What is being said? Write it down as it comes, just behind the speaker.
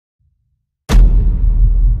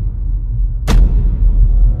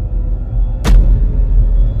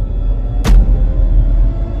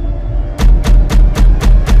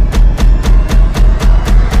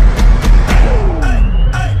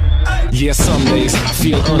Yeah, some days I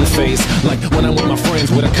feel unfazed, like when I'm with my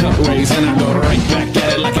friends with a cup raised, and I go right back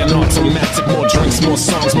at it like an automatic. More drinks, more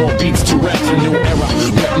songs, more beats to rap. A new era,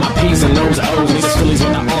 rep my P's and those O's. These Phillies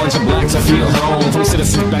with the orange and black to feel home. From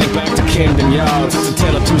Citizen Bank back to Camden Yards, to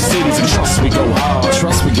tell of two cities, and trust we go hard.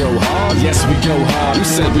 Trust we go hard, yes we go hard. You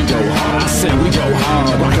said we go hard, I said we go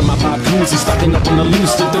hard. Rocking my pop koozie, stocking up on the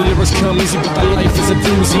loose. The lyrics come easy, but the life is a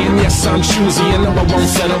doozy. And yes, I'm choosy, and no, I won't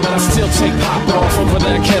settle, but I still take pop off over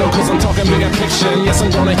that kettle, cause I'm talking bigger picture. And yes,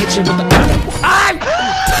 I'm gonna hit you with the I